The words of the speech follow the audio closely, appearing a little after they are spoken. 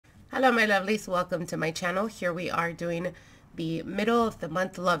Hello my lovelies, welcome to my channel. Here we are doing the middle of the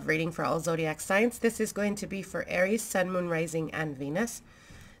month love reading for all zodiac signs. This is going to be for Aries, Sun, Moon, Rising, and Venus.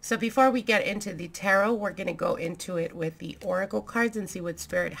 So before we get into the tarot, we're going to go into it with the oracle cards and see what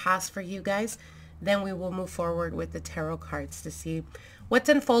spirit has for you guys. Then we will move forward with the tarot cards to see what's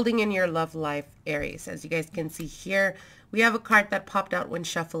unfolding in your love life, Aries. As you guys can see here, we have a card that popped out when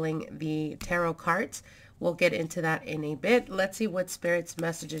shuffling the tarot cards. We'll get into that in a bit. Let's see what Spirit's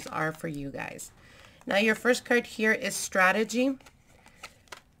messages are for you guys. Now, your first card here is strategy.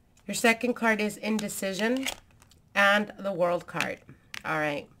 Your second card is indecision and the world card. All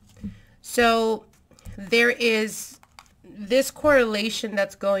right. So there is this correlation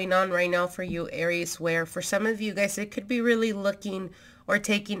that's going on right now for you, Aries, where for some of you guys, it could be really looking or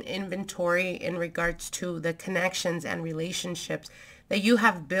taking inventory in regards to the connections and relationships that you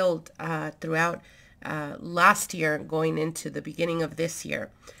have built throughout last year going into the beginning of this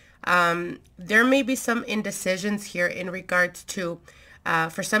year. There may be some indecisions here in regards to,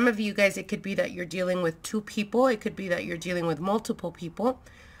 for some of you guys, it could be that you're dealing with two people. It could be that you're dealing with multiple people,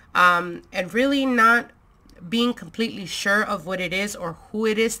 and really not being completely sure of what it is or who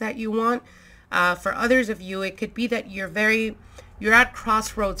it is that you want. For others of you, it could be that you're at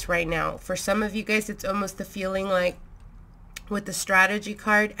crossroads right now. For some of you guys, it's almost the feeling like with the strategy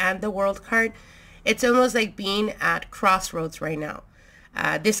card and the world card, it's almost like being at crossroads right now.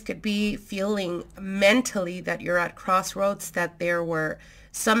 This could be feeling mentally that you're at crossroads, that there were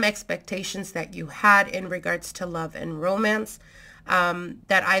some expectations that you had in regards to love and romance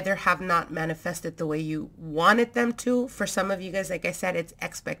that either have not manifested the way you wanted them to. For some of you guys, like I said, it's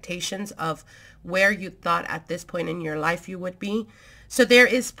expectations of where you thought at this point in your life you would be. So there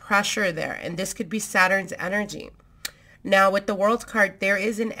is pressure there, and this could be Saturn's energy. Now, with the world card, there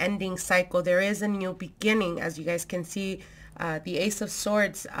is an ending cycle. There is a new beginning. As you guys can see, the Ace of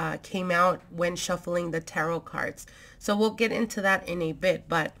Swords came out when shuffling the tarot cards. So we'll get into that in a bit.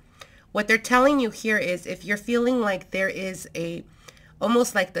 But what they're telling you here is if you're feeling like there is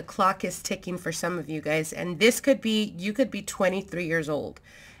almost like the clock is ticking for some of you guys, and this could be, you could be 23 years old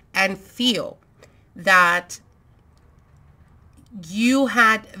and feel that you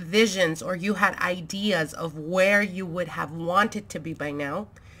had visions or you had ideas of where you would have wanted to be by now.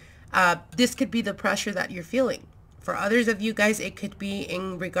 This could be the pressure that you're feeling. For others of you guys, it could be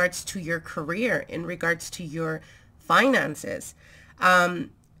in regards to your career, in regards to your finances.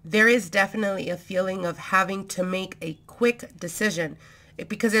 There is definitely a feeling of having to make a quick decision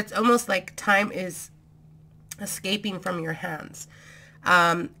because it's almost like time is escaping from your hands.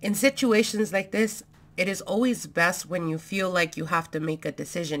 In situations like this, it is always best when you feel like you have to make a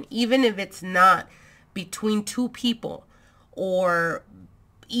decision, even if it's not between two people, or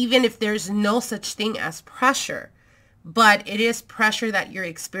even if there's no such thing as pressure, but it is pressure that you're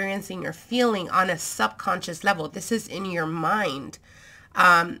experiencing or feeling on a subconscious level. This is in your mind.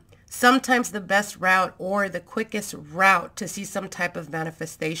 Sometimes the best route or the quickest route to see some type of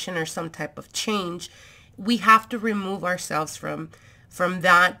manifestation or some type of change, we have to remove ourselves from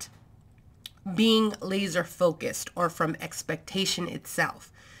that being laser focused or from expectation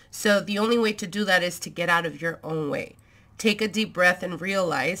itself. So the only way to do that is to get out of your own way. Take a deep breath and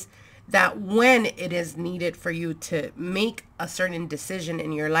realize that when it is needed for you to make a certain decision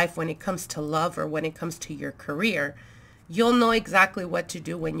in your life, when it comes to love or when it comes to your career, you'll know exactly what to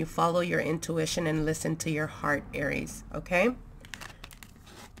do when you follow your intuition and listen to your heart, Aries. Okay?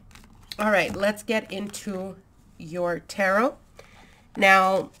 All right, let's get into your tarot.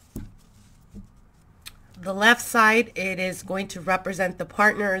 Now, the left side, it is going to represent the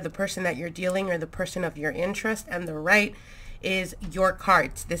partner, or the person that you're dealing, or the person of your interest, and the right is your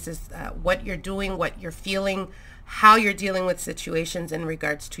cards. This is what you're doing, what you're feeling, how you're dealing with situations in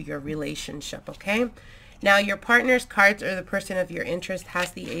regards to your relationship, okay? Now, your partner's cards, or the person of your interest,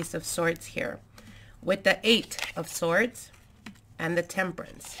 has the Ace of Swords here, with the 8 of Swords and the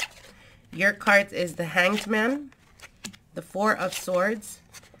Temperance. Your cards is the Hanged Man, the 4 of Swords,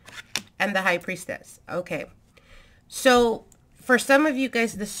 and the High Priestess. Okay, so for some of you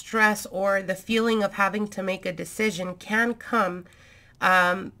guys, the stress or the feeling of having to make a decision can come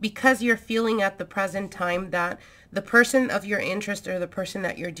because you're feeling at the present time that the person of your interest or the person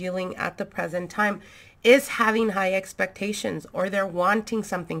that you're dealing at the present time is having high expectations, or they're wanting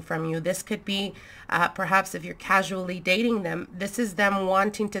something from you. This could be perhaps if you're casually dating them, this is them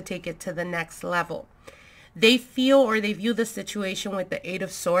wanting to take it to the next level. They feel or they view the situation with the 8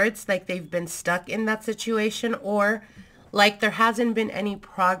 of Swords like they've been stuck in that situation, or like there hasn't been any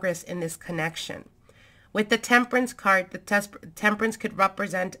progress in this connection. With the Temperance card, the Temperance could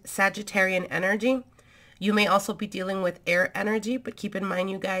represent Sagittarian energy. You may also be dealing with air energy, but keep in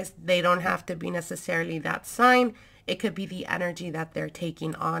mind, you guys, they don't have to be necessarily that sign. It could be the energy that they're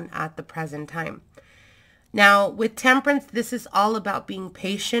taking on at the present time. Now, with Temperance, this is all about being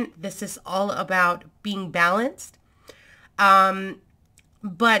patient. This is all about being balanced.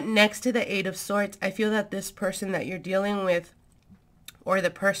 But next to the Eight of Swords, I feel that this person that you're dealing with, or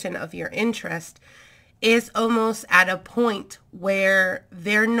the person of your interest, is almost at a point where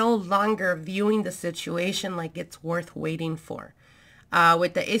they're no longer viewing the situation like it's worth waiting for.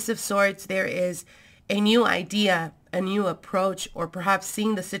 With the Ace of Swords, there is a new idea, a new approach, or perhaps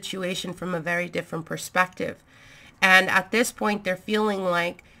seeing the situation from a very different perspective. And at this point, they're feeling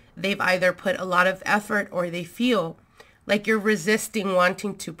like they've either put a lot of effort, or they feel like you're resisting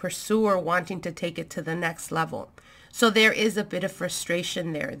wanting to pursue or wanting to take it to the next level. So there is a bit of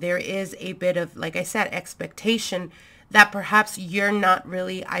frustration there. There is a bit of, like I said, expectation that perhaps you're not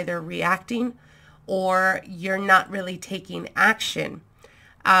really either reacting or you're not really taking action.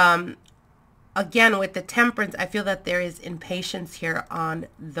 Again, with the Temperance, I feel that there is impatience here on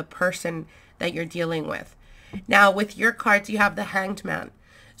the person that you're dealing with. Now, with your cards, you have the Hanged Man.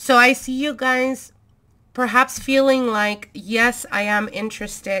 So I see you guys perhaps feeling like, yes, I am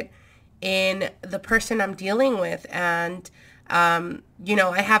interested in the person I'm dealing with. And, you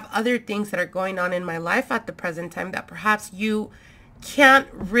know, I have other things that are going on in my life at the present time that perhaps you can't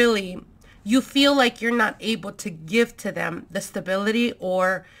really, you feel like you're not able to give to them the stability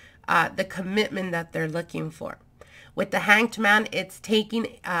or the commitment that they're looking for. With the Hanged Man, it's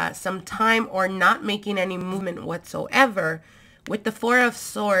taking some time or not making any movement whatsoever. With the Four of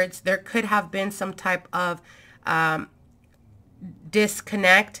Swords, there could have been some type of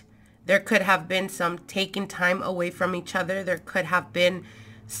disconnect. There could have been some taking time away from each other. There could have been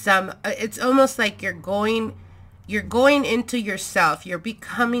some, it's almost like you're going into yourself. You're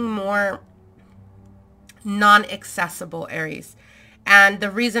becoming more non-accessible, Aries. And the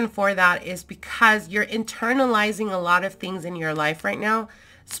reason for that is because you're internalizing a lot of things in your life right now.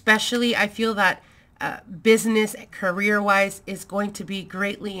 Especially, I feel that business, career-wise, is going to be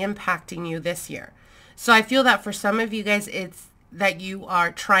greatly impacting you this year. So I feel that for some of you guys, it's that you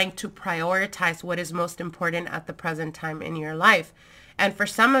are trying to prioritize what is most important at the present time in your life. And for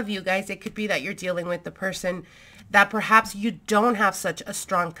some of you guys, it could be that you're dealing with the person that perhaps you don't have such a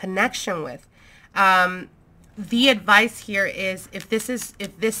strong connection with. The advice here is, if this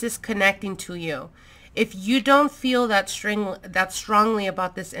is connecting to you, if you don't feel that strongly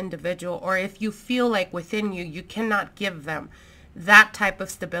about this individual, or if you feel like within you, you cannot give them that type of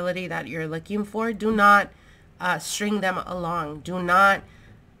stability that you're looking for, do not string them along. Do not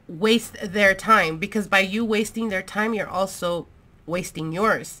waste their time, because by you wasting their time, you're also wasting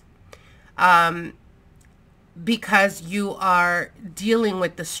yours. Because you are dealing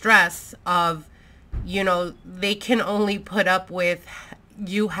with the stress of, you know, they can only put up with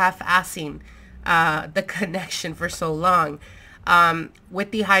you half-assing the connection for so long.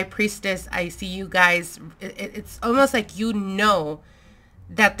 With the High Priestess, I see you guys, it's almost like you know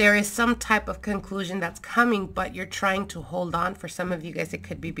that there is some type of conclusion that's coming, but you're trying to hold on. For some of you guys, it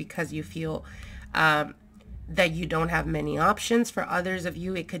could be because you feel that you don't have many options. For others of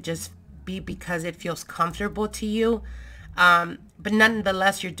you, it could just be because it feels comfortable to you. But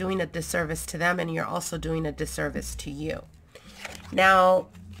nonetheless, you're doing a disservice to them, and you're also doing a disservice to you. Now,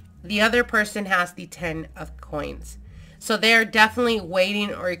 the other person has the 10 of coins. So they're definitely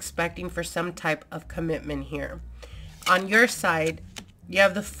waiting or expecting for some type of commitment here. On your side, you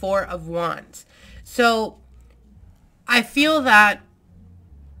have the 4 of Wands. So I feel that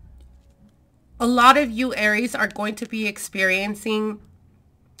a lot of you, Aries, are going to be experiencing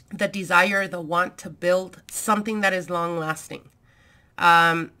the desire, the want to build something that is long-lasting.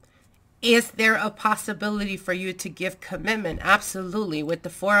 Is there a possibility for you to give commitment? Absolutely. With the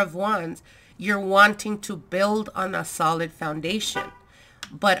 4 of Wands, you're wanting to build on a solid foundation.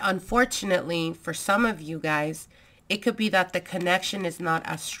 But unfortunately, for some of you guys, it could be that the connection is not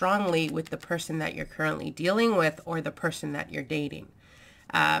as strongly with the person that you're currently dealing with, or the person that you're dating.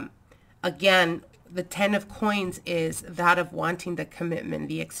 Again, the 10 of coins is that of wanting the commitment.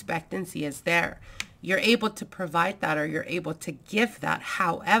 The expectancy is there. You're able to provide that, or you're able to give that.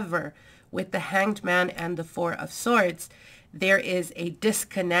 However, with the Hanged Man and the 4 of Swords, there is a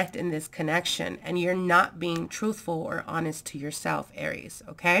disconnect in this connection, and you're not being truthful or honest to yourself, Aries,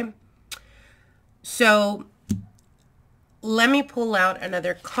 okay? So let me pull out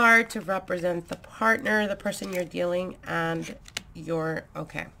another card to represent the partner, the person you're dealing, and your,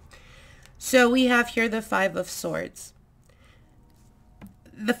 okay. So we have here the 5 of Swords.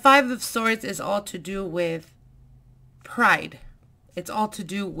 The 5 of Swords is all to do with pride. It's all to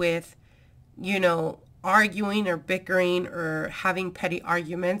do with, you know, arguing or bickering or having petty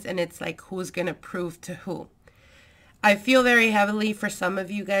arguments, and it's like who's going to prove to who. I feel very heavily for some of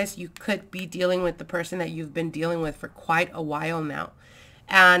you guys, you could be dealing with the person that you've been dealing with for quite a while now.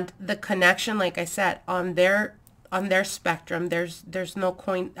 And the connection, like I said, on their spectrum, there's no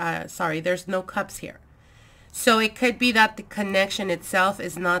there's no cups here. So it could be that the connection itself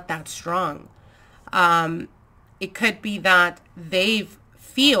is not that strong. It could be that they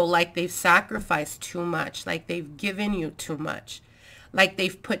feel like they've sacrificed too much, like they've given you too much, like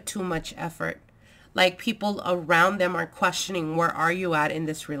they've put too much effort. Like people around them are questioning, where are you at in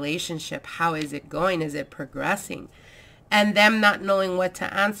this relationship? How is it going? Is it progressing? And them not knowing what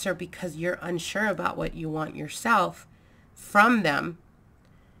to answer because you're unsure about what you want yourself from them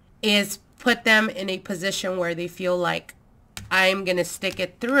is put them in a position where they feel like, I'm going to stick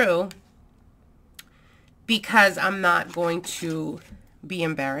it through because I'm not going to be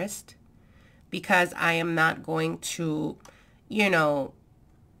embarrassed, because I am not going to, you know,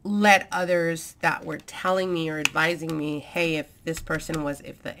 let others that were telling me or advising me, hey, if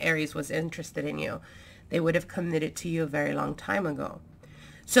the Aries was interested in you, they would have committed to you a very long time ago.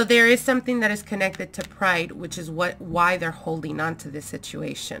 So there is something that is connected to pride, which is why they're holding on to this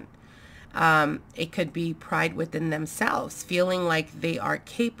situation. It could be pride within themselves, feeling like they are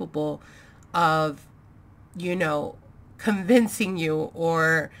capable of, you know, convincing you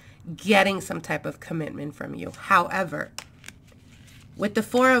or getting some type of commitment from you. However, with the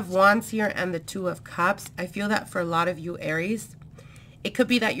Four of Wands here and the Two of Cups, I feel that for a lot of you Aries, it could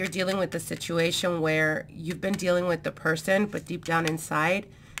be that you're dealing with a situation where you've been dealing with the person, but deep down inside,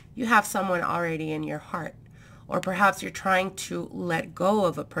 you have someone already in your heart. Or perhaps you're trying to let go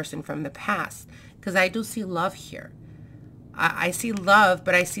of a person from the past. Because I do see love here. I see love,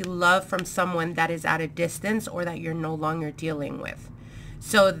 but I see love from someone that is at a distance or that you're no longer dealing with.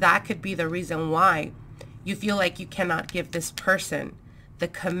 So that could be the reason why you feel like you cannot give this person the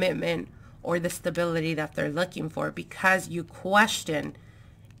commitment or the stability that they're looking for, because you question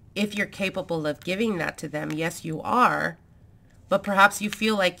if you're capable of giving that to them. Yes, you are, but perhaps you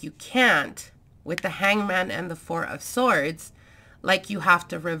feel like you can't with the Hangman and the Four of Swords, like you have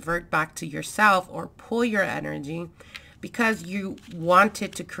to revert back to yourself or pull your energy because you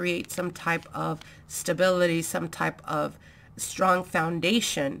wanted to create some type of stability, some type of strong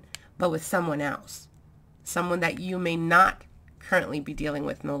foundation, but with someone else, someone that you may not currently be dealing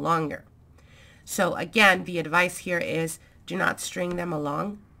with no longer. So again, the advice here is do not string them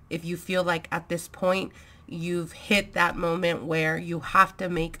along. If you feel like at this point you've hit that moment where you have to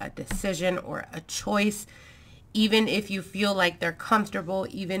make a decision or a choice, even if you feel like they're comfortable,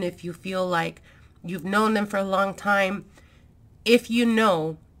 even if you feel like you've known them for a long time, if you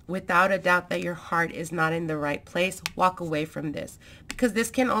know without a doubt that your heart is not in the right place, walk away from this, because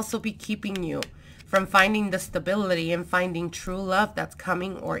this can also be keeping you from finding the stability and finding true love that's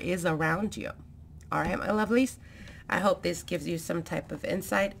coming or is around you. All right, my lovelies, I hope this gives you some type of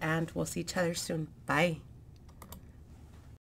insight, and we'll see each other soon. Bye.